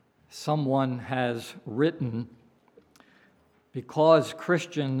Someone has written, because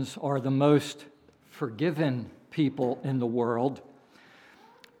Christians are the most forgiven people in the world,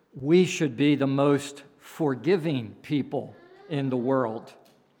 we should be the most forgiving people in the world.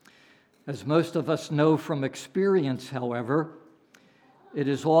 As most of us know from experience, however, it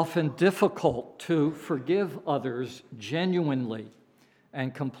is often difficult to forgive others genuinely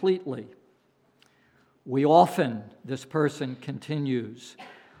and completely. We often, this person continues,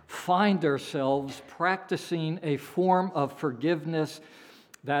 find ourselves practicing a form of forgiveness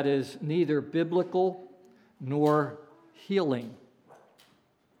that is neither biblical nor healing.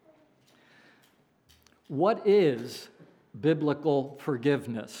 What is biblical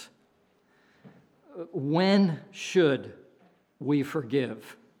forgiveness? When should we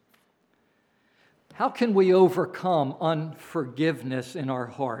forgive? How can we overcome unforgiveness in our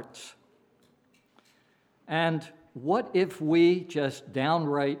hearts? And what if we just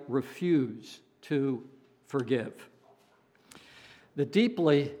downright refuse to forgive? The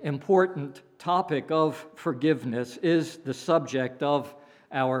deeply important topic of forgiveness is the subject of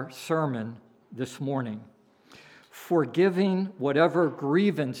our sermon this morning. Forgiving whatever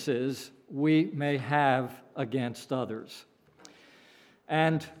grievances we may have against others.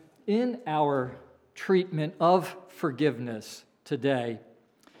 And in our treatment of forgiveness today,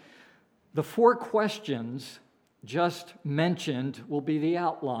 the four questions just mentioned will be the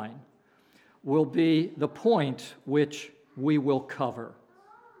outline, will be the point which we will cover.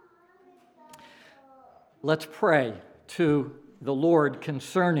 Let's pray to the Lord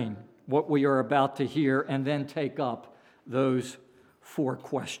concerning what we are about to hear and then take up those four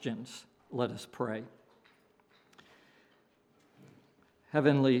questions. Let us pray.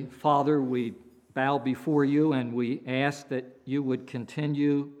 Heavenly Father, we bow before you and we ask that you would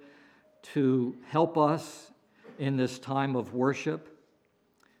continue to help us in this time of worship.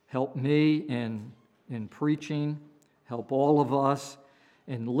 Help me in preaching. Help all of us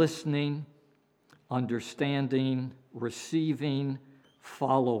in listening, understanding, receiving,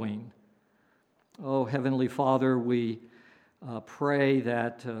 following. Oh, Heavenly Father, we pray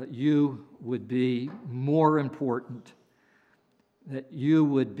that you would be more important, that you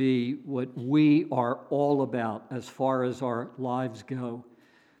would be what we are all about as far as our lives go,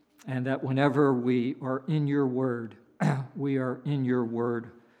 and that whenever we are in your word, we are in your word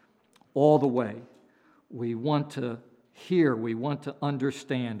all the way. We want to hear, we want to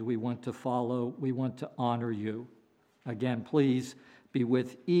understand, we want to follow, we want to honor you. Again, please be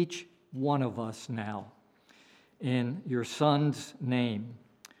with each one of us now. In your Son's name,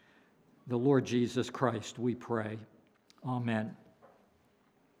 the Lord Jesus Christ, we pray. Amen.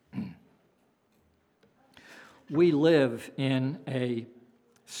 We live in a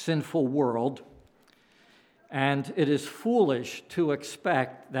sinful world, and it is foolish to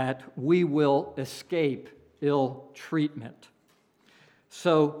expect that we will escape ill treatment.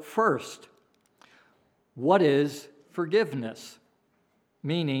 So first, what is forgiveness?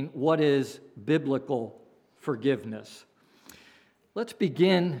 Meaning, what is biblical forgiveness? Let's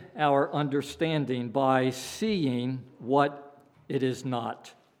begin our understanding by seeing what it is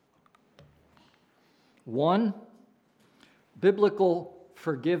not. One, biblical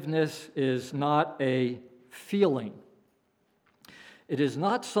forgiveness is not a feeling. It is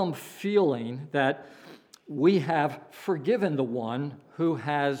not some feeling that we have forgiven the one who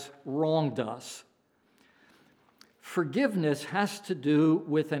has wronged us. Forgiveness has to do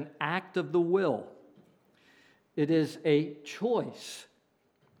with an act of the will. It is a choice,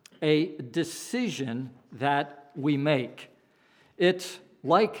 a decision that we make. It's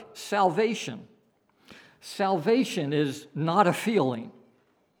like salvation. Salvation is not a feeling.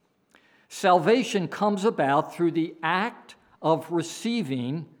 Salvation comes about through the act of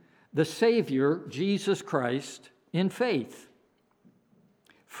receiving the Savior, Jesus Christ, in faith.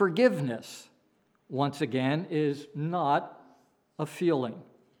 Forgiveness, once again, is not a feeling.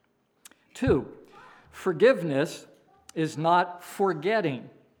 Two, forgiveness is not forgetting.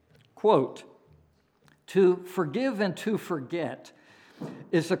 Quote, to forgive and to forget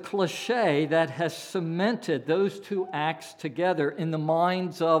is a cliche that has cemented those two acts together in the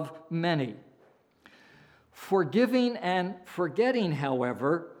minds of many. Forgiving and forgetting,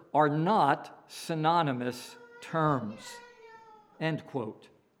 however, are not synonymous terms. End quote.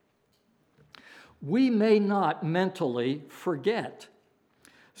 We may not mentally forget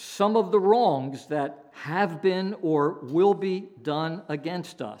some of the wrongs that have been or will be done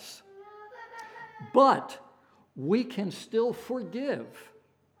against us, but we can still forgive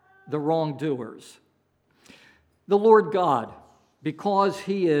the wrongdoers. The Lord God, because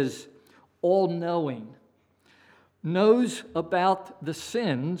He is all-knowing, knows about the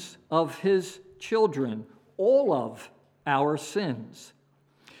sins of his children, all of our sins,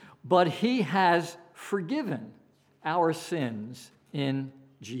 but he has forgiven our sins in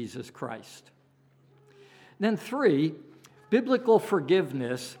Jesus Christ. Then 3, biblical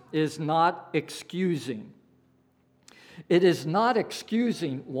forgiveness is not excusing. It is not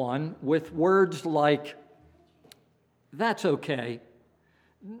excusing one with words like, that's okay,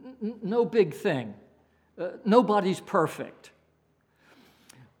 no big thing, nobody's perfect.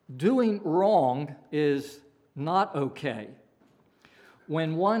 Doing wrong is not okay.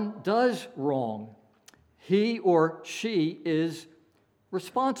 When one does wrong, he or she is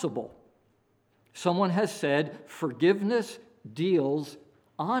responsible. Someone has said forgiveness deals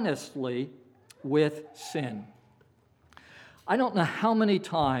honestly with sin. I don't know how many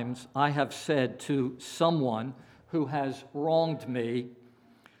times I have said to someone who has wronged me,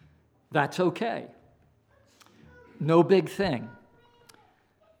 that's okay. No big thing.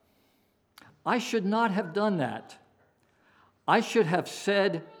 I should not have done that. I should have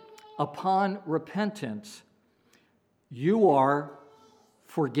said upon repentance, you are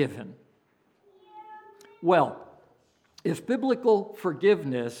forgiven. Well, if biblical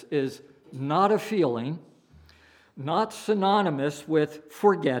forgiveness is not a feeling, not synonymous with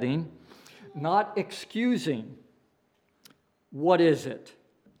forgetting, not excusing, what is it?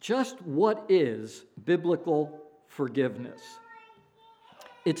 Just what is biblical forgiveness?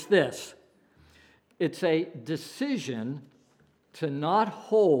 It's this. It's a decision to not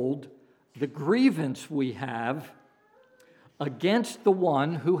hold the grievance we have against the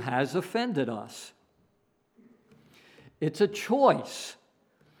one who has offended us. It's a choice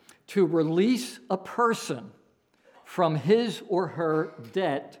to release a person from his or her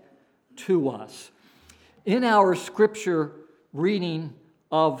debt to us. In our scripture reading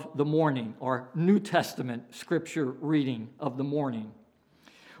of the morning, or New Testament scripture reading of the morning,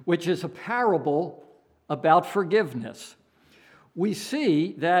 which is a parable about forgiveness, we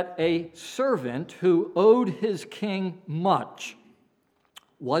see that a servant who owed his king much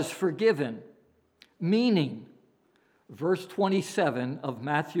was forgiven, meaning, verse 27 of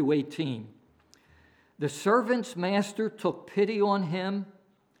Matthew 18, the servant's master took pity on him,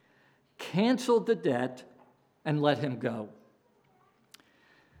 canceled the debt, and let him go.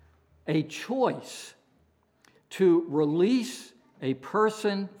 A choice to release a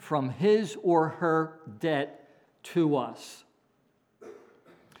person from his or her debt to us.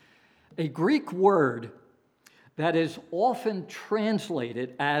 A Greek word that is often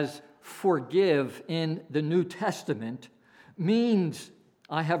translated as forgive in the New Testament means,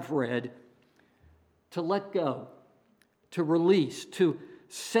 I have read, to let go, to release, to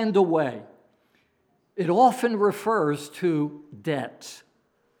send away. It often refers to debts.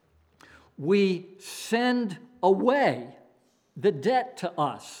 We send away the debt to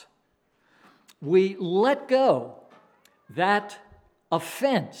us. We let go that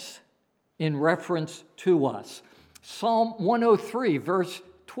offense in reference to us. Psalm 103, verse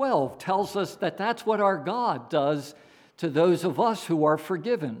 12, tells us that that's what our God does to those of us who are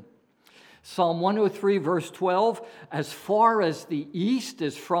forgiven. Psalm 103, verse 12, as far as the east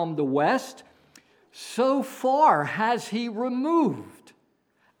is from the west, so far has he removed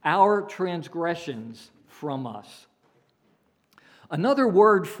our transgressions from us. Another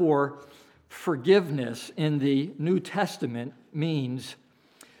word for forgiveness in the New Testament means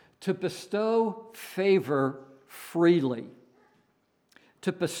to bestow favor freely.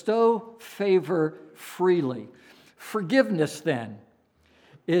 To bestow favor freely. Forgiveness, then,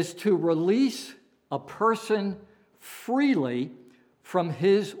 is to release a person freely from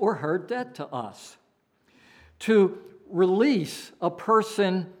his or her debt to us. To release a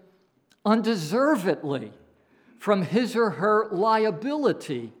person undeservedly from his or her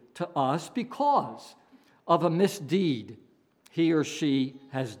liability to us because of a misdeed he or she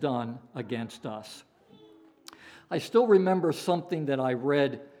has done against us. I still remember something that I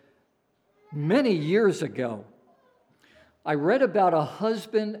read many years ago. I read about a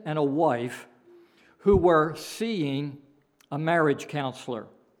husband and a wife who were seeing a marriage counselor.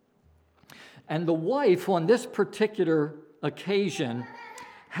 And the wife, on this particular occasion,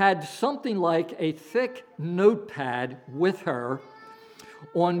 had something like a thick notepad with her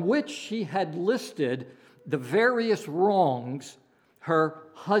on which she had listed the various wrongs her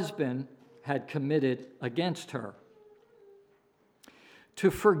husband had committed against her. To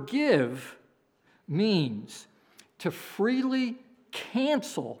forgive means to freely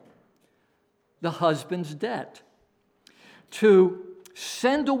cancel the husband's debt, to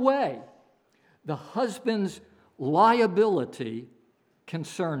send away the husband's liability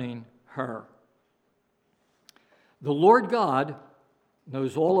concerning her. The Lord God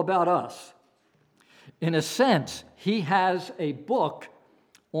knows all about us. In a sense, he has a book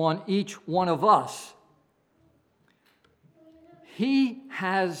on each one of us. He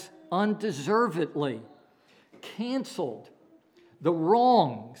has undeservedly canceled the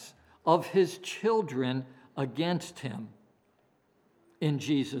wrongs of his children against him in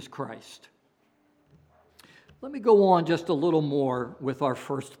Jesus Christ. Let me go on just a little more with our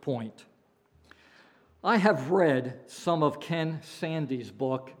first point. I have read some of Ken Sande's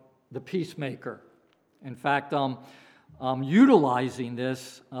book, The Peacemaker. In fact, I'm utilizing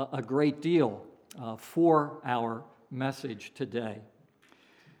this a great deal for our message today.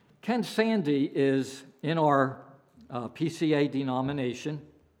 Ken Sande is in our PCA denomination,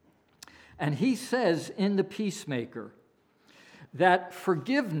 and he says in The Peacemaker that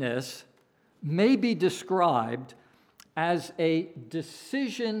forgiveness may be described as a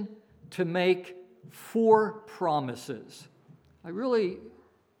decision to make 4 promises. I really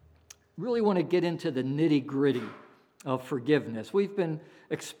want to get into the nitty-gritty of forgiveness. We've been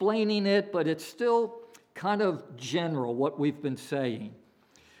explaining it, but it's still kind of general what we've been saying.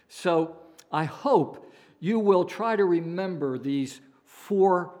 So I hope you will try to remember these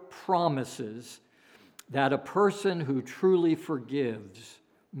 4 promises that a person who truly forgives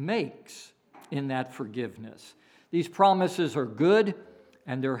makes in that forgiveness. These promises are good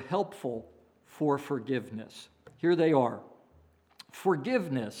and they're helpful for forgiveness. Here they are.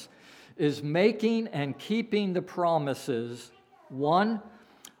 Forgiveness is making and keeping the promises. 1,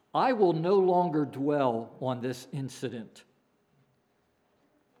 I will no longer dwell on this incident.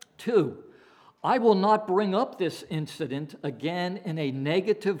 2, I will not bring up this incident again in a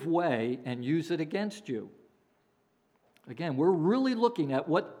negative way and use it against you. Again, we're really looking at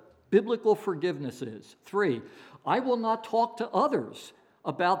what biblical forgiveness is. 3, I will not talk to others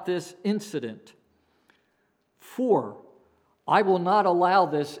about this incident. 4, I will not allow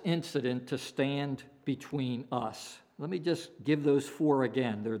this incident to stand between us. Let me just give those 4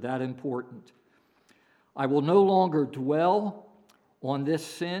 again. They're that important. I will no longer dwell on this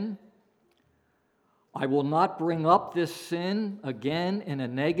sin. I will not bring up this sin again in a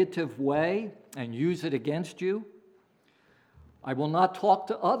negative way and use it against you. I will not talk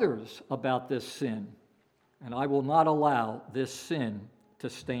to others about this sin, and I will not allow this sin to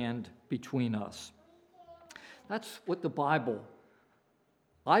stand between us. That's what the Bible,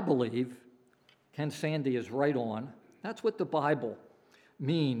 I believe, Ken Sande is right on. That's what the Bible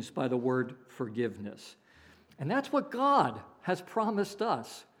means by the word forgiveness. And that's what God has promised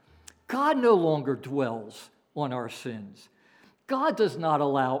us. God no longer dwells on our sins. God does not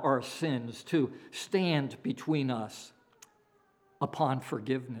allow our sins to stand between us upon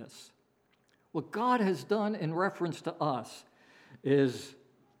forgiveness. What God has done in reference to us is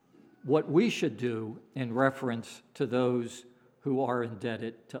what we should do in reference to those who are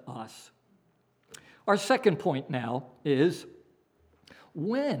indebted to us. Our second point now is,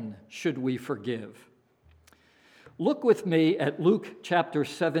 when should we forgive? Look with me at Luke chapter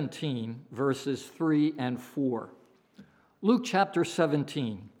 17, verses 3 and 4. Luke chapter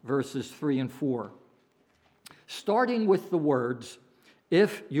 17, verses 3 and 4. Starting with the words,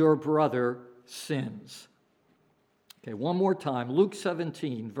 if your brother sins. Okay, one more time. Luke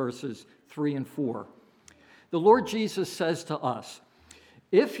 17, verses 3 and 4. The Lord Jesus says to us,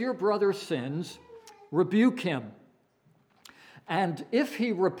 if your brother sins, rebuke him. And if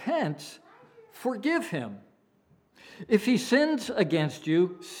he repents, forgive him. If he sins against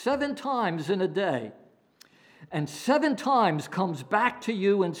you 7 times in a day, and 7 times comes back to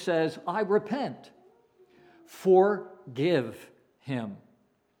you and says, I repent, forgive him.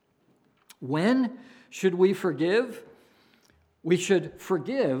 When should we forgive? We should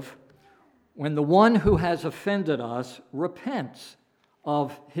forgive when the one who has offended us repents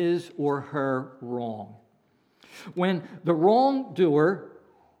of his or her wrong. When the wrongdoer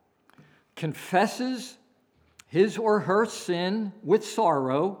confesses his or her sin with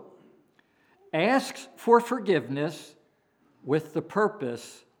sorrow, asks for forgiveness with the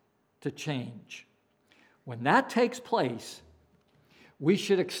purpose to change. When that takes place, we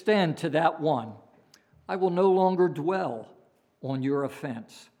should extend to that one, I will no longer dwell on your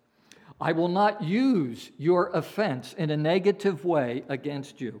offense. I will not use your offense in a negative way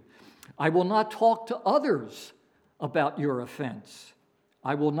against you. I will not talk to others about your offense.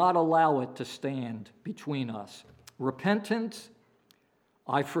 I will not allow it to stand between us. Repentance,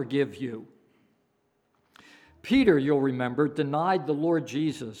 I forgive you. Peter, you'll remember, denied the Lord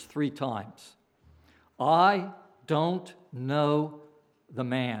Jesus 3 times. I don't know the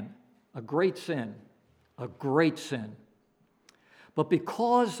man. A great sin, a great sin. But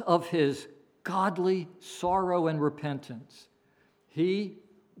because of his godly sorrow and repentance, he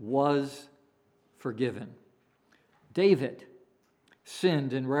was forgiven. David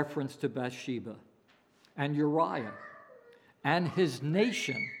sinned in reference to Bathsheba and Uriah and his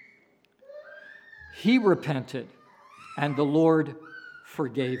nation. He repented, and the Lord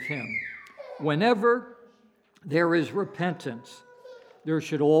forgave him. Whenever there is repentance, there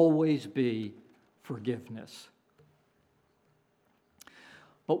should always be forgiveness.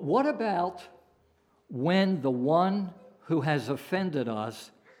 But what about when the one who has offended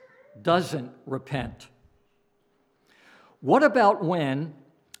us doesn't repent? What about when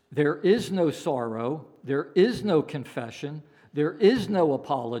there is no sorrow, there is no confession, there is no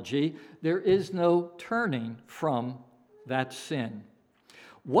apology, there is no turning from that sin?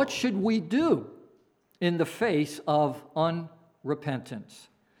 What should we do in the face of unrepentance?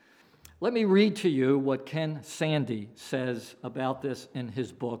 Let me read to you what Ken Sande says about this in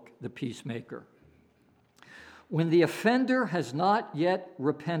his book, The Peacemaker. When the offender has not yet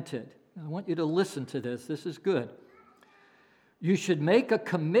repented, I want you to listen to this, this is good. You should make a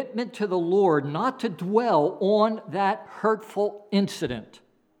commitment to the Lord not to dwell on that hurtful incident.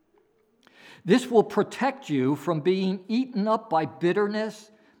 This will protect you from being eaten up by bitterness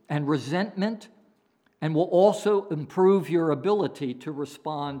and resentment, and will also improve your ability to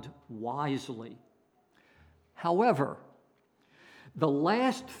respond wisely. However, the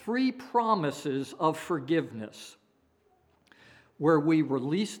last three promises of forgiveness, where we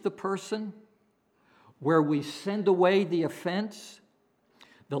release the person, where we send away the offense,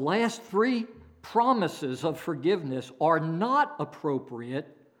 the last three promises of forgiveness are not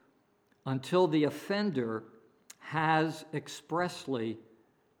appropriate until the offender has expressly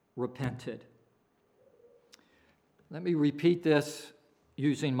repented. Let me repeat this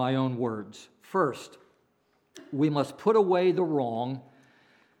using my own words. First, we must put away the wrong,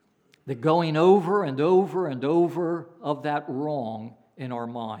 the going over and over and over of that wrong in our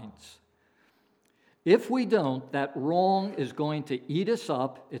minds. If we don't, that wrong is going to eat us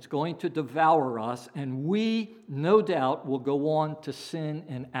up, it's going to devour us, and we, no doubt, will go on to sin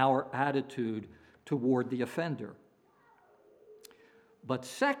in our attitude toward the offender. But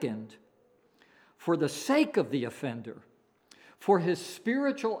second, for the sake of the offender, for his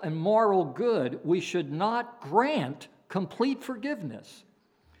spiritual and moral good, we should not grant complete forgiveness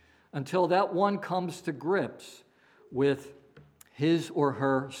until that one comes to grips with his or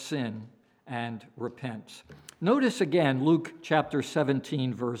her sin and repents. Notice again Luke chapter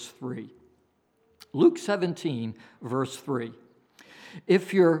 17, verse 3. Luke 17, verse 3.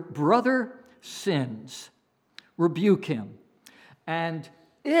 If your brother sins, rebuke him, and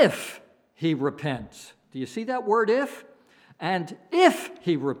if he repents, do you see that word if? And if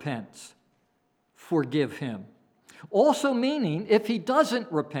he repents, forgive him. Also meaning, if he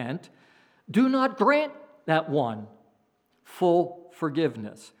doesn't repent, do not grant that one full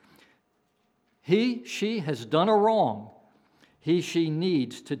forgiveness. He, she has done a wrong. He, she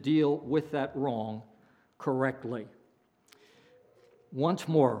needs to deal with that wrong correctly. Once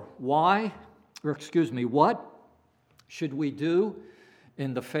more, what should we do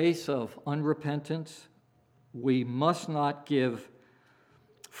in the face of unrepentance? We must not give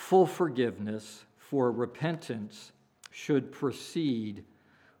full forgiveness, for repentance should precede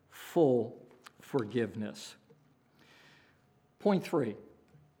full forgiveness. Point 3.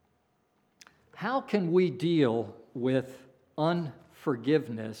 How can we deal with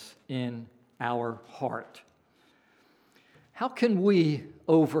unforgiveness in our heart? How can we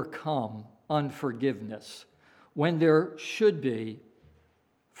overcome unforgiveness when there should be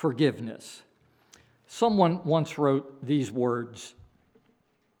forgiveness? Someone once wrote these words: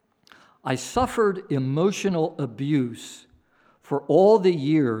 I suffered emotional abuse for all the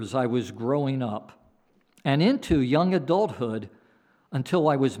years I was growing up and into young adulthood until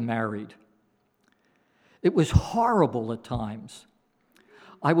I was married. It was horrible at times.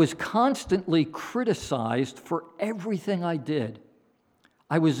 I was constantly criticized for everything I did.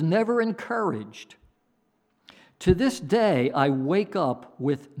 I was never encouraged. To this day, I wake up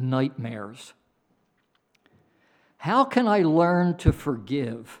with nightmares. How can I learn to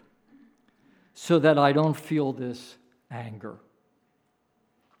forgive so that I don't feel this anger?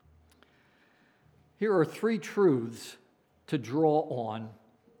 Here are three truths to draw on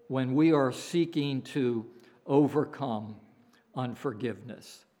when we are seeking to overcome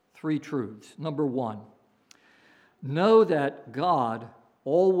unforgiveness. Three truths. Number one, know that God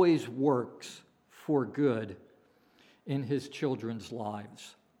always works for good in his children's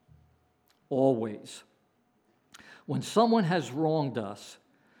lives. Always. When someone has wronged us,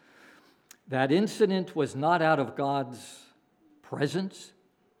 that incident was not out of God's presence.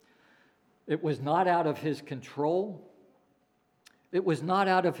 It was not out of his control. It was not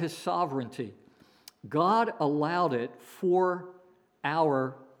out of his sovereignty. God allowed it for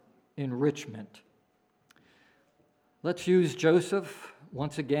our enrichment. Let's use Joseph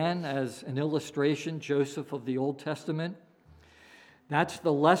once again as an illustration, Joseph of the Old Testament. That's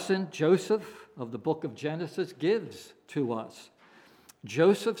the lesson Joseph of the book of Genesis gives to us.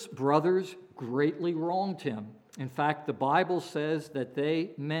 Joseph's brothers greatly wronged him. In fact, the Bible says that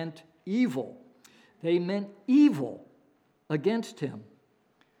they meant evil. They meant evil against him.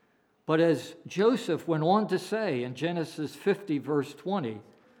 But as Joseph went on to say in Genesis 50, verse 20,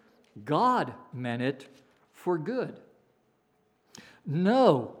 God meant it for good.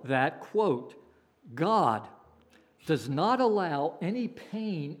 Know that, quote, God does not allow any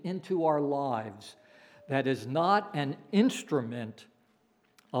pain into our lives that is not an instrument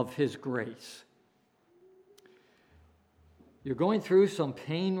of his grace. You're going through some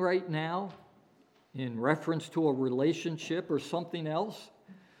pain right now in reference to a relationship or something else.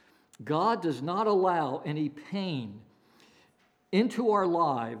 God does not allow any pain into our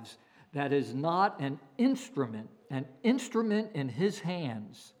lives that is not an instrument in his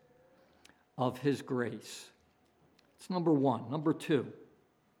hands of his grace. It's number one. Number two,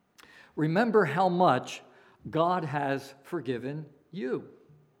 remember how much God has forgiven you.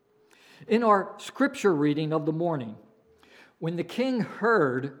 In our scripture reading of the morning, when the king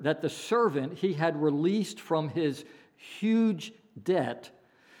heard that the servant he had released from his huge debt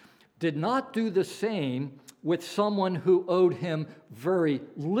did not do the same with someone who owed him very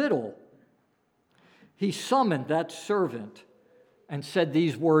little, he summoned that servant and said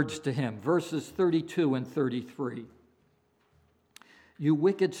these words to him, verses 32 and 33. You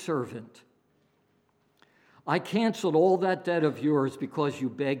wicked servant, I canceled all that debt of yours because you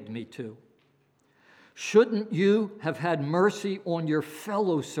begged me to. Shouldn't you have had mercy on your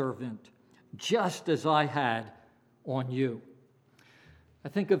fellow servant, just as I had on you? I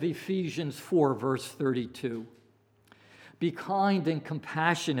think of Ephesians 4, verse 32. Be kind and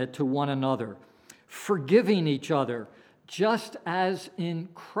compassionate to one another, forgiving each other, just as in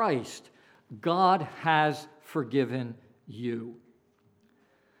Christ God has forgiven you.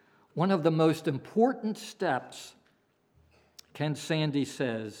 One of the most important steps, Ken Sande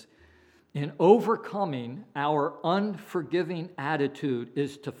says, in overcoming our unforgiving attitude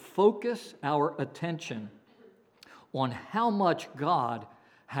is to focus our attention on how much God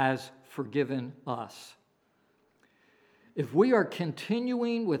has forgiven us. If we are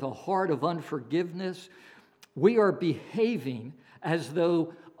continuing with a heart of unforgiveness, we are behaving as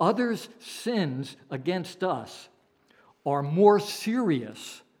though others' sins against us are more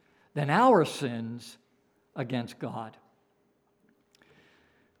serious than our sins against God.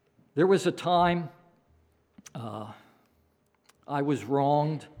 There was a time I was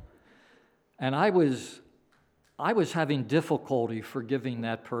wronged, and I was having difficulty forgiving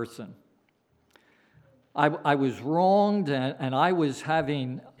that person. I was wronged, and I was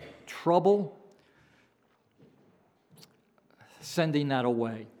having trouble sending that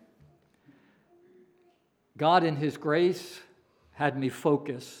away. God, in his grace, had me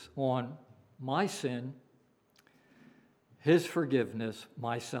focus on my sin, his forgiveness,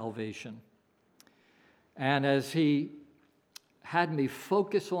 my salvation. And as he had me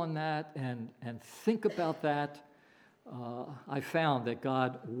focus on that and think about that, I found that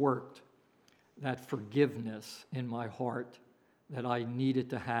God worked that forgiveness in my heart that I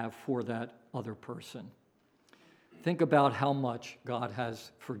needed to have for that other person. Think about how much God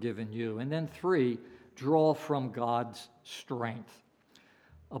has forgiven you. And then 3, draw from God's strength.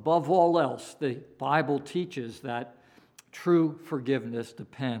 Above all else, the Bible teaches that true forgiveness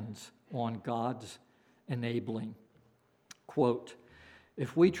depends on God's enabling. Quote,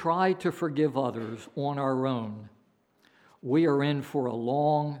 if we try to forgive others on our own, we are in for a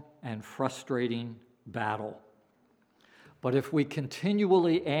long and frustrating battle. But if we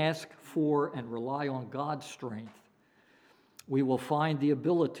continually ask for and rely on God's strength, we will find the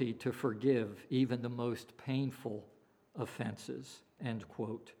ability to forgive even the most painful offenses, end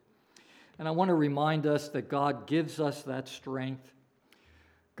quote. And I want to remind us that God gives us that strength.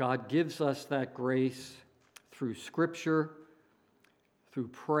 God gives us that grace through Scripture, through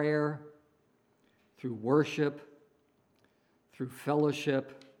prayer, through worship, through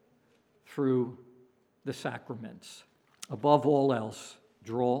fellowship, through the sacraments. Above all else,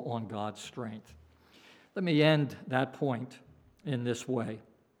 draw on God's strength. Let me end that point in this way.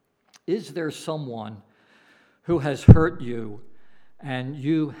 Is there someone who has hurt you and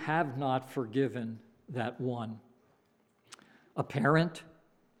you have not forgiven that one? A parent,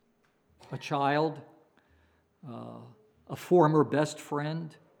 a child, a former best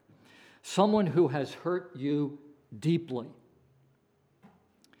friend, someone who has hurt you deeply.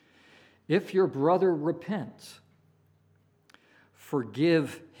 If your brother repents,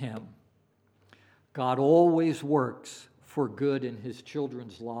 forgive him. God always works for good in his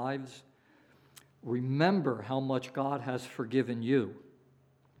children's lives. Remember how much God has forgiven you.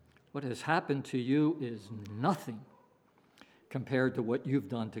 What has happened to you is nothing compared to what you've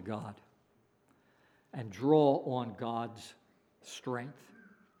done to God. And draw on God's strength.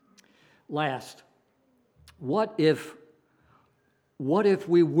 Last, what if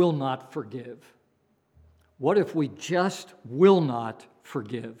we will not forgive? What if we just will not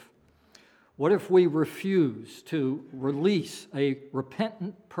forgive? What if we refuse to release a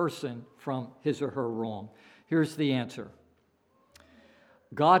repentant person from his or her wrong? Here's the answer.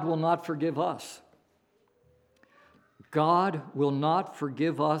 God will not forgive us. God will not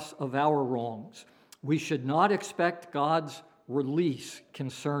forgive us of our wrongs. We should not expect God's release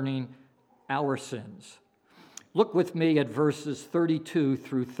concerning our sins. Look with me at verses 32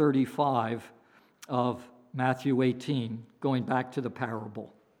 through 35 of Matthew 18, going back to the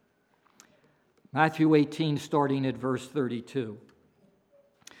parable. Matthew 18, starting at verse 32.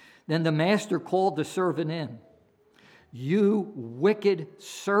 Then the master called the servant in. "You wicked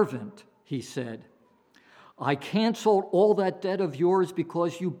servant," he said, "I canceled all that debt of yours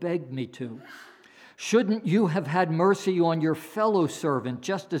because you begged me to. Shouldn't you have had mercy on your fellow servant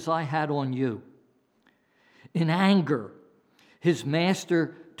just as I had on you?" In anger, his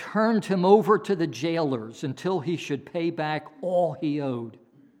master turned him over to the jailers until he should pay back all he owed.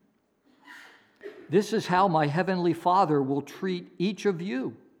 This is how my heavenly Father will treat each of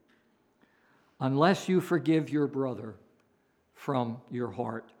you unless you forgive your brother from your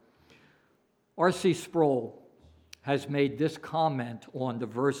heart. R.C. Sproul has made this comment on the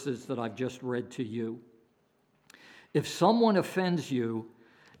verses that I've just read to you. If someone offends you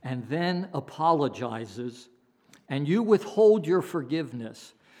and then apologizes, and you withhold your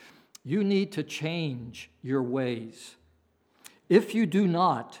forgiveness, you need to change your ways. If you do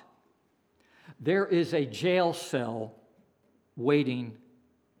not, there is a jail cell waiting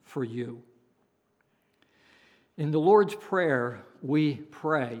for you. In the Lord's Prayer, we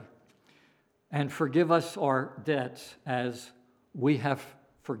pray, "And forgive us our debts as we have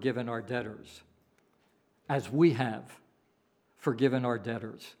forgiven our debtors." As we have forgiven our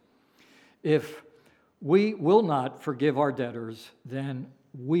debtors. If we will not forgive our debtors, then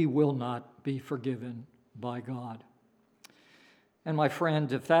we will not be forgiven by God. And my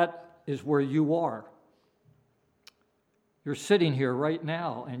friend, if that is where you are, you're sitting here right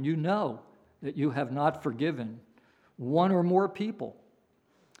now and you know that you have not forgiven one or more people.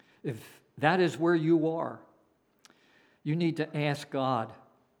 If that is where you are, you need to ask God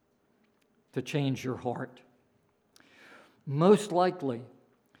to change your heart. Most likely,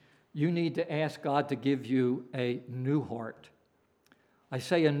 you need to ask God to give you a new heart. I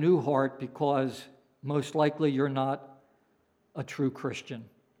say a new heart because most likely you're not a true Christian.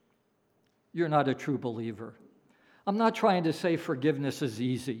 You're not a true believer. I'm not trying to say forgiveness is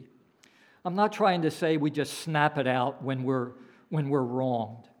easy. I'm not trying to say we just snap it out when we're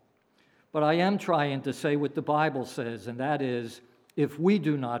wronged. But I am trying to say what the Bible says, and that is, if we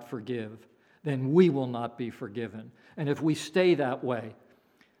do not forgive, then we will not be forgiven. And if we stay that way,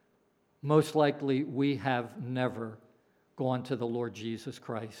 most likely we have never gone to the Lord Jesus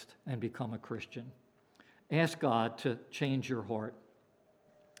Christ and become a Christian. Ask God to change your heart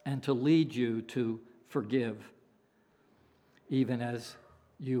and to lead you to forgive, even as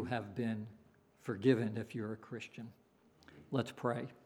you have been forgiven if you're a Christian. Let's pray.